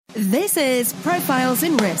This is Profiles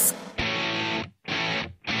in Risk.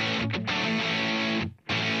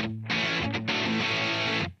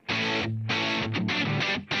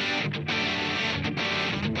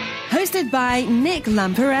 Hosted by Nick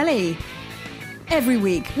Lamparelli. Every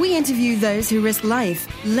week, we interview those who risk life,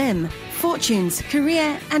 limb, fortunes,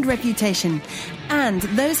 career, and reputation, and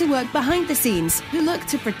those who work behind the scenes who look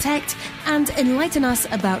to protect and enlighten us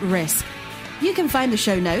about risk. You can find the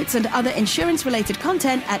show notes and other insurance-related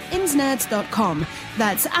content at insnerds.com.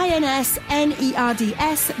 That's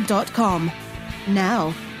INSNERDS.com.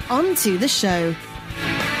 Now, on to the show.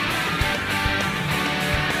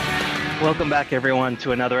 Welcome back, everyone,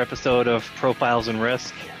 to another episode of Profiles in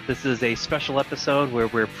Risk. This is a special episode where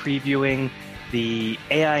we're previewing the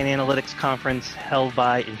AI and Analytics Conference held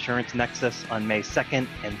by Insurance Nexus on May 2nd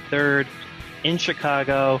and 3rd in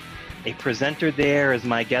Chicago. A presenter there is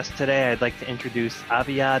my guest today. I'd like to introduce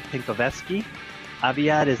Aviad Pinkovetsky.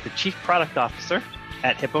 Aviad is the Chief Product Officer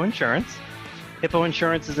at Hippo Insurance. Hippo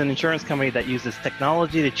Insurance is an insurance company that uses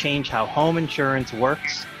technology to change how home insurance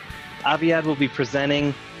works. Aviad will be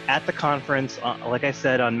presenting at the conference, like I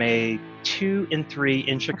said, on May 2 and 3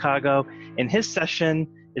 in Chicago. And his session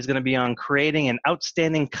is going to be on creating an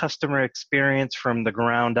outstanding customer experience from the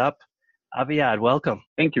ground up. Aviad, welcome.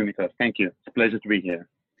 Thank you, Nicholas. Thank you. It's a pleasure to be here.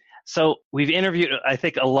 So we've interviewed, I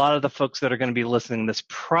think a lot of the folks that are going to be listening to this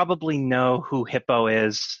probably know who Hippo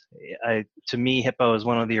is. To me, Hippo is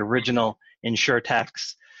one of the original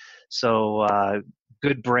insurtechs. So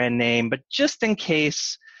good brand name. But just in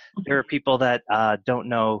case there are people that don't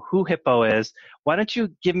know who Hippo is, why don't you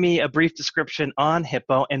give me a brief description on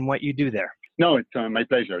Hippo and what you do there? No, it's my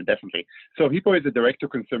pleasure, definitely. So Hippo is a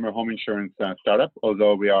direct-to-consumer home insurance startup,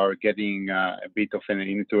 although we are getting a bit of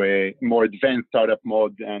into a more advanced startup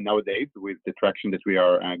mode nowadays with the traction that we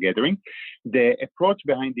are gathering. The approach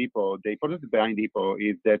behind Hippo, the hypothesis behind Hippo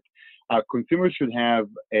is that consumers should have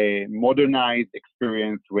a modernized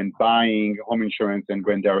experience when buying home insurance and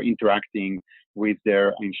when they are interacting with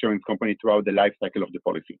their insurance company throughout the life cycle of the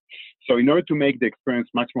policy. So in order to make the experience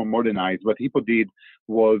much more modernized, what Hippo did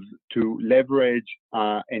was to leverage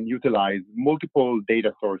and utilize multiple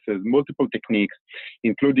data sources, multiple techniques,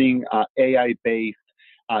 including AI-based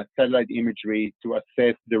satellite imagery to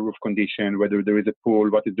assess the roof condition, whether there is a pool,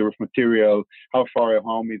 what is the roof material, how far a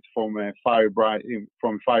home is from fire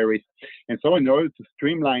risk, and so on, in order to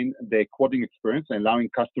streamline the quoting experience, allowing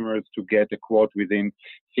customers to get a quote within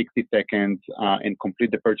 60 seconds and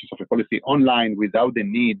complete the purchase of a policy online without the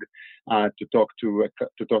need to talk to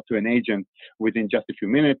an agent within just a few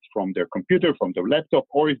minutes from their computer, from their laptop,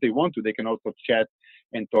 or if they want to, they can also chat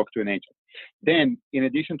and talk to an agent. Then, in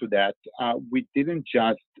addition to that, we didn't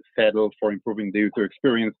just settle for improving the user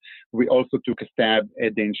experience. We also took a stab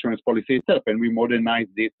at the insurance policy itself, and we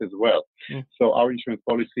modernized this as well. So our insurance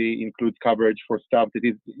policy includes coverage for stuff that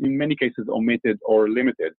is, in many cases, omitted or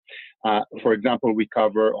limited. For example, we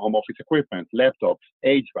cover home office equipment, laptops,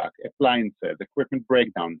 HVAC, appliances, equipment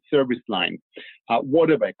breakdown, service lines,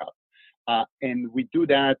 water backup. And we do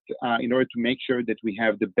that in order to make sure that we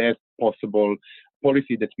have the best possible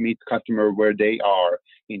policy that meets customer where they are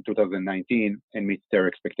in 2019 and meets their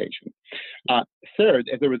expectations. Third,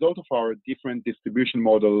 as a result of our different distribution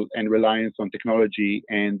model and reliance on technology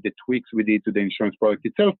and the tweaks we did to the insurance product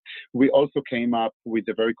itself, we also came up with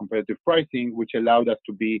a very competitive pricing, which allowed us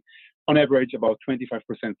to be, on average, about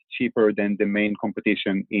 25% cheaper than the main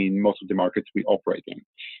competition in most of the markets we operate in.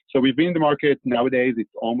 So we've been in the market nowadays,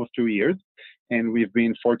 it's almost 2 years, and we've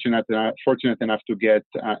been fortunate enough to get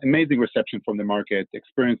amazing reception from the market,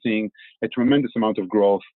 experiencing a tremendous amount of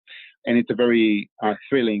growth, and it's a very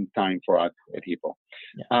thrilling time for us at Hippo.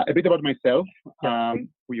 Yeah. A bit about myself.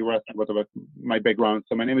 You were asking about my background.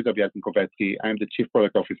 So my name is Aviad Pinkovetsky. I'm the Chief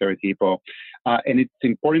Product Officer at Hippo, and it's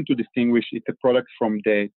important to distinguish it's a product from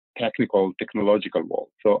the technological world.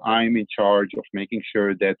 So I'm in charge of making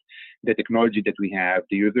sure that the technology that we have,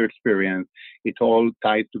 the user experience, it all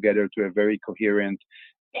ties together to a very coherent,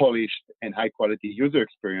 polished, and high-quality user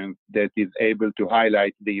experience that is able to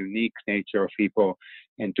highlight the unique nature of Hippo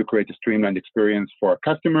and to create a streamlined experience for our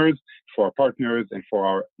customers, for our partners, and for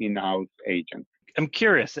our in-house agents. I'm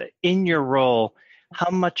curious, in your role,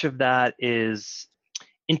 how much of that is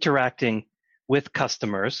interacting with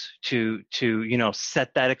customers to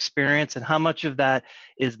set that experience, and how much of that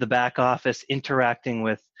is the back office interacting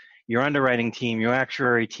with your underwriting team, your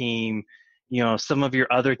actuary team, some of your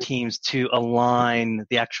other teams to align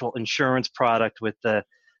the actual insurance product with the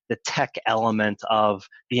tech element of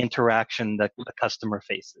the interaction that the customer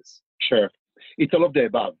faces? Sure. It's all of the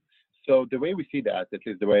above. So the way we see that, at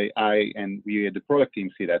least the way I and we the product team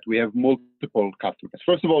see that, we have multiple customers.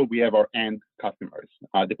 First of all, we have our end customers,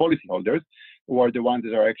 the policyholders, who are the ones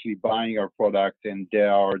that are actually buying our product, and they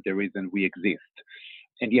are the reason we exist.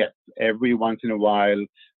 And yes, every once in a while,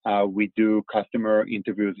 we do customer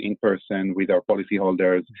interviews in person with our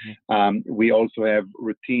policyholders. We also have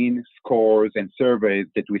routine scores and surveys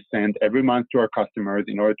that we send every month to our customers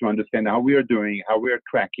in order to understand how we are doing, how we are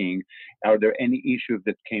tracking, are there any issues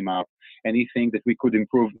that came up, anything that we could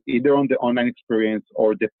improve either on the online experience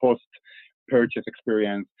or the post-purchase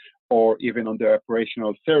experience, or even on the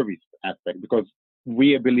operational service aspect, because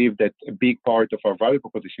we believe that a big part of our value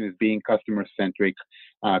proposition is being customer-centric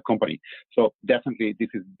company. So definitely, this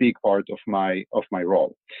is a big part of my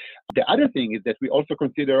role. The other thing is that we also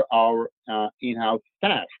consider our in-house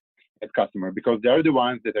staff as customer, because they are the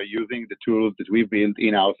ones that are using the tools that we build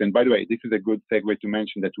in-house. And by the way, this is a good segue to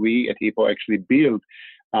mention that we at Hippo actually build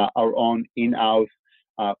our own in-house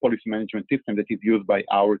policy management system that is used by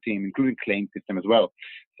our team, including claim system as well.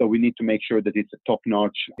 So we need to make sure that it's a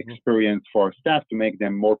top-notch experience for our staff to make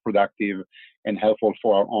them more productive and helpful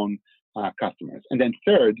for our own customers. And then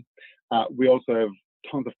third, we also have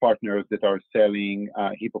tons of partners that are selling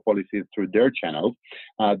Hippo policies through their channels.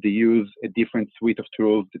 They use a different suite of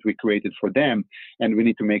tools that we created for them, and we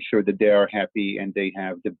need to make sure that they are happy and they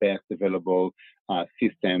have the best available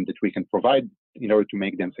system that we can provide in order to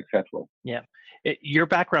make them successful. Yeah. Your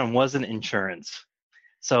background wasn't insurance.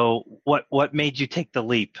 So what made you take the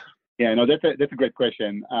leap? Yeah, no, that's a great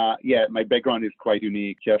question. Yeah, my background is quite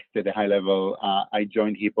unique, just at a high level. I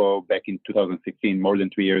joined Hippo back in 2016, more than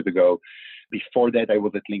 2 years ago. Before that, I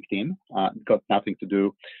was at LinkedIn. Got nothing to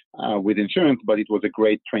do with insurance, but it was a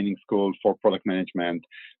great training school for product management.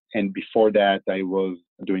 And before that, I was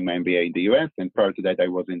doing my MBA in the US. And prior to that, I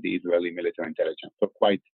was in the Israeli military intelligence. So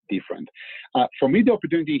quite different. For me, the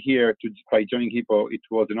opportunity here by joining Hippo, it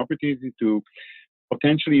was an opportunity to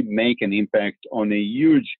potentially make an impact on a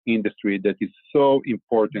huge industry that is so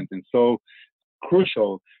important and so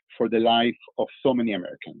crucial for the life of so many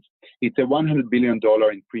Americans. It's a $100 billion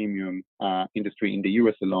in premium industry in the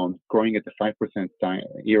US alone, growing at a 5%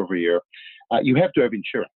 year over year. You have to have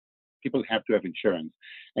insurance. People have to have insurance.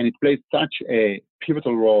 And it plays such a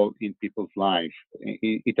pivotal role in people's life.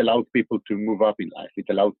 It allows people to move up in life. It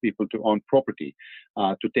allows people to own property,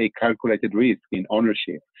 to take calculated risk in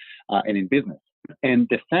ownership and in business. And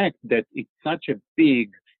the fact that it's such a big,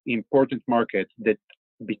 important market that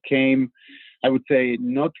became, I would say,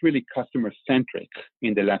 not really customer-centric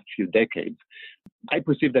in the last few decades, I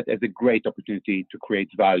perceive that as a great opportunity to create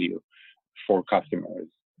value for customers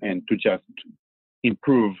and to just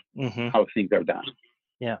improve how things are done.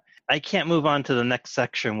 Yeah. I can't move on to the next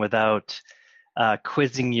section without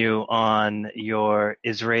quizzing you on your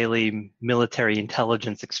Israeli military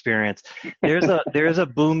intelligence experience. There's a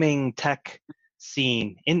booming tech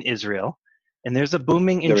scene in Israel, and there's a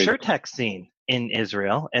booming insurtech scene in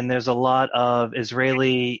Israel, and there's a lot of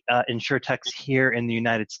Israeli insurtechs here in the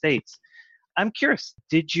United States. I'm curious,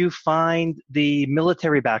 did you find the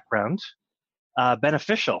military background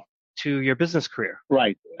beneficial to your business career?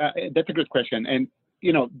 Right. That's a good question. And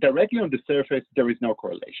directly on the surface, there is no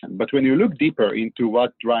correlation. But when you look deeper into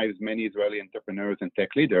what drives many Israeli entrepreneurs and tech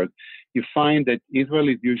leaders, you find that Israel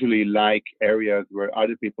is usually like areas where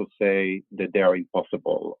other people say that they are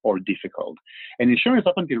impossible or difficult. And insurance,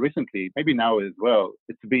 up until recently, maybe now as well,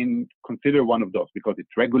 it's been considered one of those because it's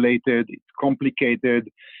regulated, it's complicated,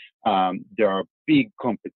 there are big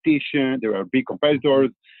competition, there are big competitors.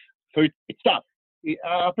 So it's tough.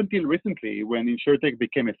 Up until recently, when insurtech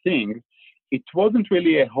became a thing, it wasn't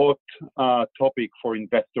really a hot topic for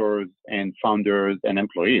investors and founders and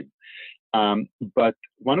employees. But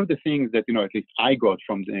one of the things that, at least I got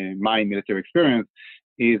from my military experience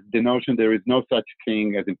is the notion there is no such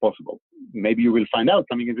thing as impossible. Maybe you will find out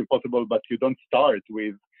something is impossible, but you don't start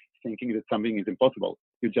with thinking that something is impossible.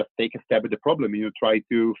 You just take a stab at the problem and you try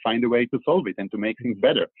to find a way to solve it and to make things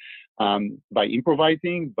better. By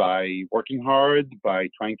improvising, by working hard, by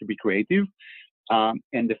trying to be creative.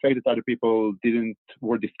 And the fact that other people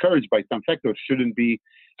were discouraged by some factors shouldn't be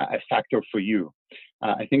a factor for you.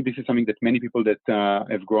 I think this is something that many people that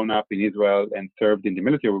have grown up in Israel and served in the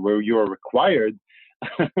military, where you are required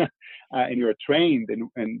and you are trained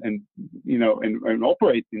and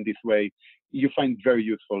operate in this way, you find very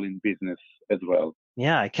useful in business as well.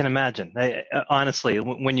 Yeah, I can imagine. Honestly,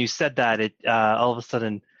 when you said that, it all of a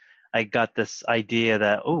sudden I got this idea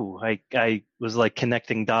that I was like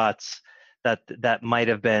connecting dots that might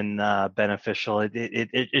have been beneficial.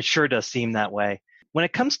 It sure does seem that way. When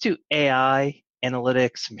it comes to AI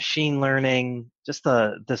analytics, machine learning, just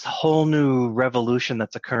this whole new revolution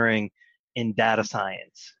that's occurring in data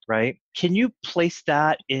science, right? Can you place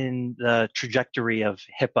that in the trajectory of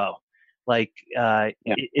Hippo? Like,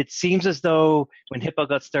 it seems as though when Hippo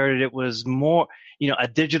got started, it was more, a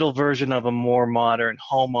digital version of a more modern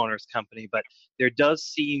homeowners company. But there does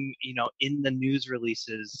seem, in the news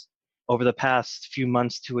releases over the past few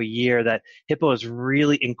months to a year that Hippo is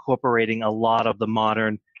really incorporating a lot of the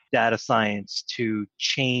modern data science to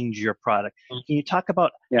change your product. Can you talk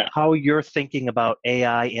about how you're thinking about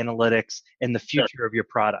AI analytics and the future of your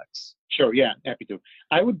products? Sure, yeah, happy to.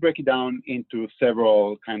 I would break it down into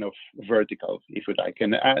several kind of verticals, if you like.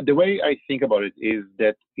 And the way I think about it is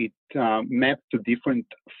that it maps to different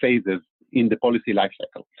phases in the policy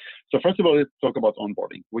lifecycle. So first of all, let's talk about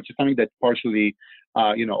onboarding, which is something that partially,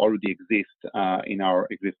 already exists in our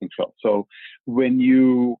existing flow. So when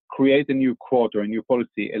you create a new quote or a new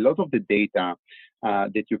policy, a lot of the data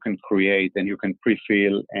that you can create and you can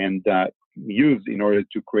pre-fill and use in order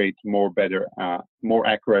to create more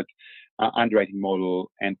accurate underwriting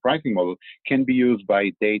model and pricing model can be used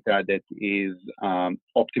by data that is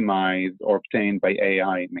optimized or obtained by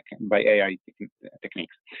AI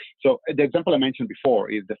techniques. So the example I mentioned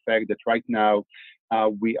before is the fact that right now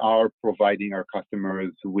we are providing our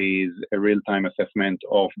customers with a real-time assessment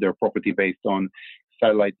of their property based on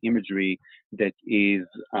satellite imagery that is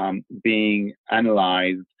being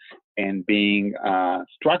analyzed and being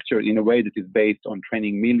structured in a way that is based on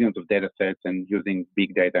training millions of data sets and using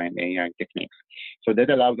big data and AI techniques. So that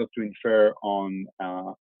allows us to infer on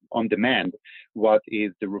demand what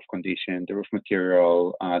is the roof condition, the roof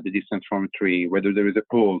material, the distance from a tree, whether there is a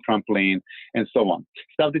pool, trampoline, and so on.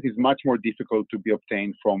 Stuff that is much more difficult to be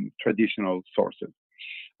obtained from traditional sources.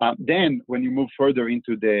 Then, when you move further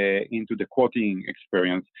into the quoting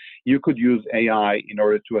experience, you could use AI in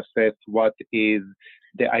order to assess what is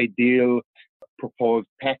the ideal proposed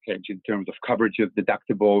package in terms of coverages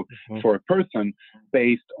deductible for a person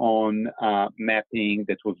based on mapping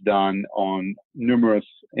that was done on numerous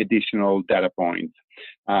additional data points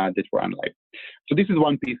that were analyzed. So this is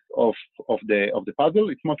one piece of the puzzle.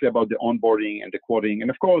 It's mostly about the onboarding and the quoting.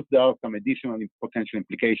 And of course, there are some additional potential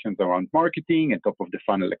implications around marketing and top of the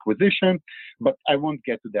funnel acquisition, but I won't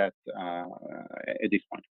get to that at this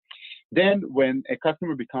point. Then when a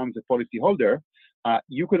customer becomes a policyholder,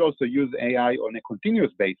 you could also use AI on a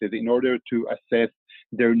continuous basis in order to assess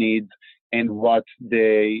their needs and what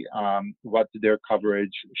their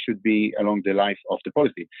coverage should be along the life of the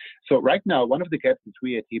policy. So right now, one of the gaps that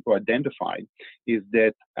we at Hippo identified is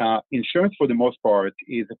that insurance, for the most part,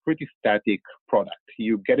 is a pretty static product.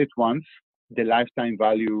 You get it once. The lifetime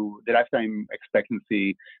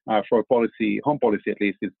expectancy for a policy, home policy at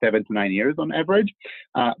least, is 7 to 9 years on average.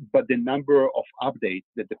 But the number of updates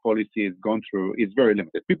that the policy has gone through is very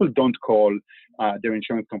limited. People don't call their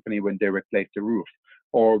insurance company when they replace the roof,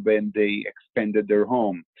 or when they expanded their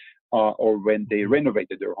home, or when they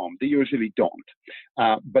renovated their home. They usually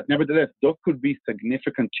don't. But nevertheless, those could be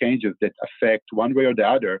significant changes that affect one way or the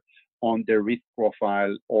other on their risk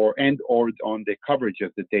profile or on the coverages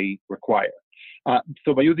that they require.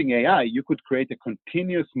 So by using AI, you could create a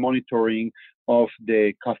continuous monitoring of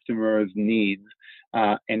the customer's needs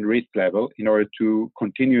and risk level in order to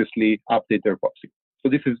continuously update their policy. So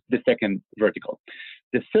this is the second vertical.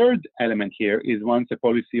 The third element here is once a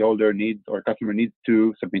policyholder needs or a customer needs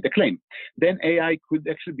to submit a claim, then AI could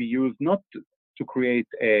actually be used not to create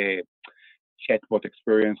a chatbot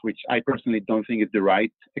experience, which I personally don't think is the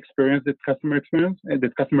right experience that customer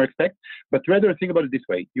expects, but rather think about it this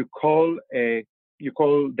way: you call the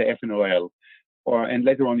FNOL, and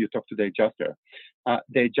later on you talk to the adjuster.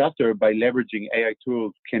 The adjuster, by leveraging AI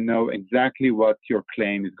tools, can know exactly what your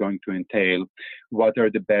claim is going to entail, what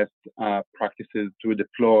are the best practices to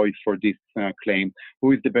deploy for this claim,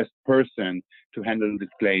 who is the best person to handle this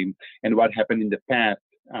claim, and what happened in the past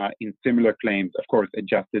in similar claims, of course,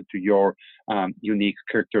 adjusted to your unique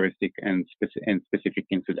characteristic and specific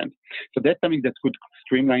incident. So that's something that could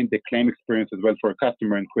streamline the claim experience as well for a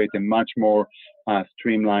customer and create a much more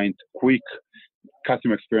streamlined, quick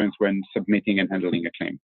customer experience when submitting and handling a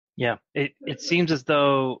claim. Yeah, it seems as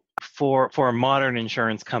though for a modern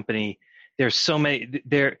insurance company,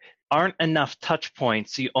 there aren't enough touch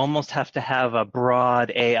points. So you almost have to have a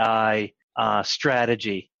broad AI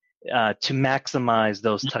strategy to maximize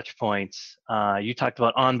those touch points. You talked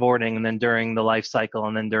about onboarding, and then during the life cycle,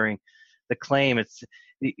 and then during the claim. It's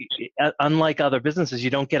unlike other businesses, you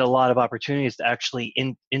don't get a lot of opportunities to actually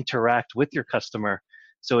interact with your customer.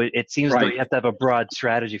 So it seems like you have to have a broad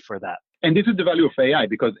strategy for that. And this is the value of AI,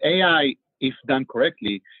 because AI if done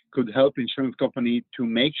correctly, could help insurance company to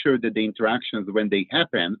make sure that the interactions, when they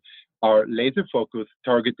happen, are laser focused,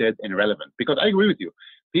 targeted, and relevant. Because I agree with you,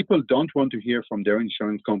 people don't want to hear from their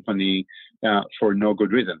insurance company for no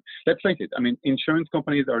good reason. Let's face it. I mean, insurance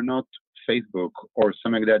companies are not Facebook or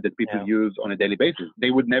something like that people use on a daily basis.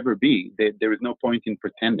 They would never be. There is no point in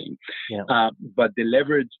pretending. But the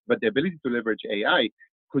ability to leverage AI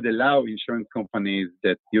could allow insurance companies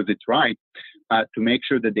that use it right to make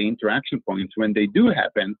sure that the interaction points, when they do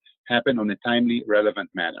happen on a timely, relevant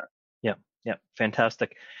manner. Yeah,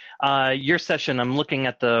 fantastic. Your session, I'm looking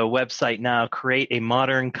at the website now, create a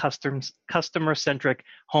modern customer-centric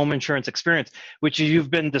home insurance experience, which you've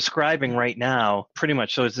been describing right now pretty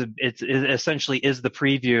much. So it essentially is the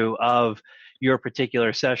preview of your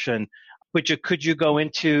particular session. But could you go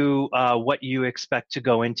into what you expect to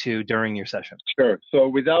go into during your session? Sure. So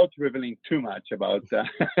without revealing too much about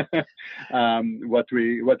what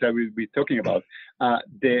I will be talking about,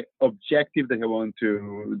 the objective that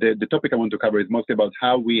the topic I want to cover is mostly about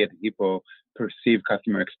how we at Hippo perceive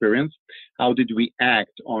customer experience. How did we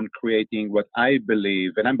act on creating what I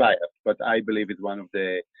believe, and I'm biased, but I believe is one of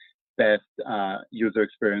the best user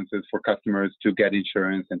experiences for customers to get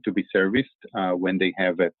insurance and to be serviced when they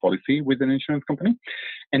have a policy with an insurance company.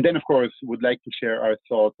 And then, of course, would like to share our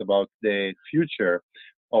thoughts about the future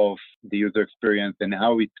of the user experience and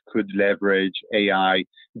how it could leverage AI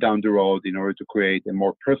down the road in order to create a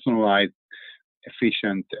more personalized,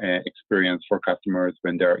 efficient experience for customers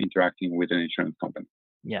when they're interacting with an insurance company.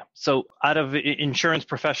 Yeah. So out of insurance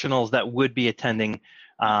professionals that would be attending,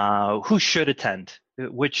 who should attend?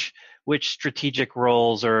 Which strategic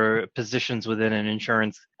roles or positions within an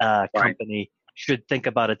insurance company should think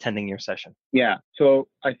about attending your session? Yeah. So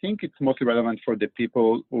I think it's mostly relevant for the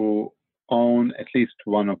people who own at least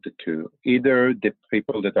one of the two, either the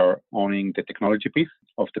people that are owning the technology piece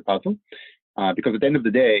of the puzzle, because at the end of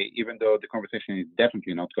the day, even though the conversation is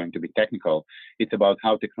definitely not going to be technical, it's about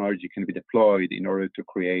how technology can be deployed in order to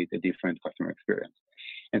create a different customer experience.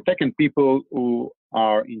 And second, people who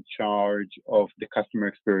are in charge of the customer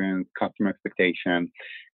experience, customer expectation,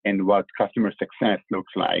 and what customer success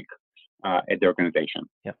looks like at the organization.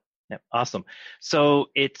 Yep. Awesome. So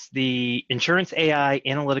it's the Insurance AI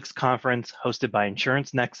Analytics Conference hosted by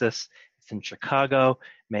Insurance Nexus. It's in Chicago,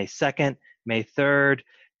 May 2nd, May 3rd.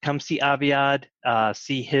 Come see Aviad,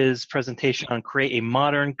 see his presentation on create a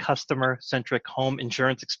modern customer-centric home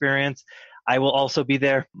insurance experience. I will also be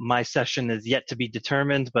there. My session is yet to be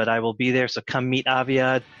determined, but I will be there. So come meet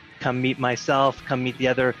Aviad, come meet myself, come meet the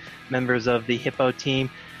other members of the Hippo team.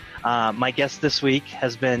 My guest this week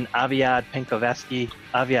has been Aviad Penkovetsky.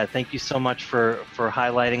 Aviad, thank you so much for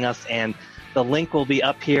highlighting us. And the link will be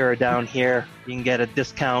up here or down here. You can get a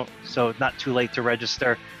discount, so it's not too late to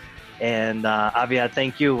register. And Aviad,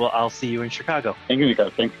 thank you. Well, I'll see you in Chicago. Thank you, Nico.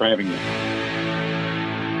 Thanks for having me.